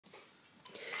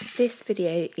This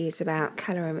video is about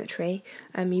calorimetry.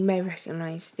 You may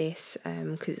recognise this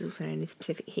because it's also known as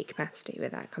specific heat capacity, where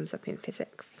that comes up in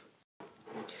physics.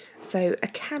 So a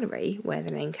calorie, where the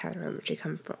name calorimetry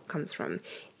comes from,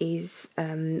 is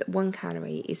 1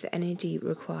 calorie is the energy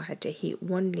required to heat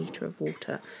 1 litre of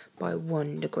water by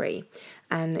 1 degree.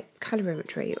 And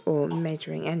calorimetry, or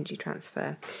measuring energy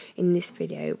transfer, in this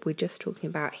video we're just talking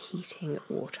about heating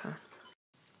water.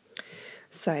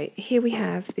 So here we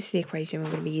have, this is the equation we're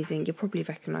going to be using. You'll probably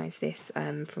recognise this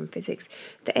from physics.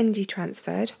 The energy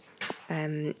transferred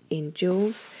in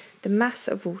joules. The mass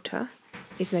of water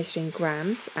is measured in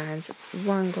grams, and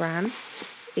 1 gram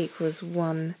equals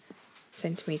 1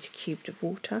 centimetre cubed of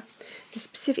water. The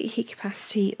specific heat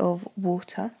capacity of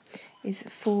water is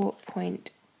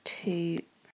 4.2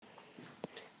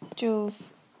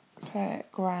 joules per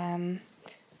gram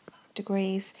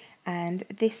degrees, and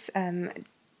this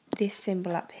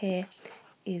symbol up here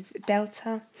is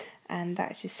delta, and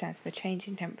that just stands for change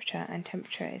in temperature, and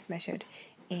temperature is measured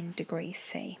in degrees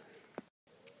C.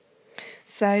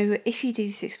 So if you do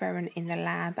this experiment in the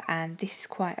lab, and this is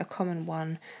quite a common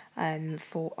one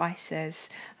for ICERs,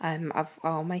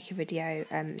 I'll make a video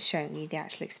showing you the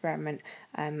actual experiment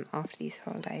after these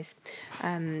holidays.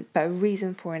 But a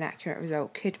reason for an accurate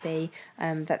result could be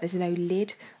that there's no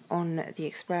lid on the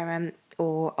experiment,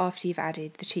 or after you've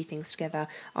added the two things together,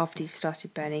 after you've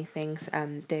started burning things,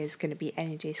 there's going to be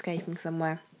energy escaping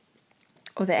somewhere,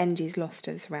 or the energy is lost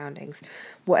to the surroundings.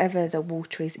 Whatever the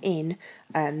water is in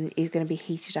is going to be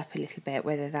heated up a little bit,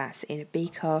 whether that's in a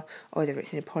beaker or whether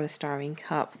it's in a polystyrene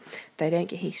cup. They don't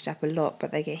get heated up a lot,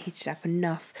 but they get heated up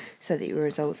enough so that your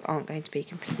results aren't going to be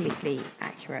completely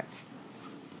accurate.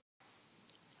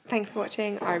 Thanks for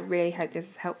watching. I really hope this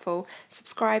is helpful.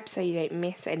 Subscribe so you don't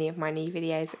miss any of my new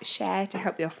videos. Share to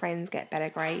help your friends get better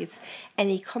grades.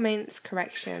 Any comments,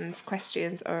 corrections,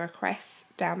 questions or requests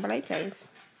down below, please.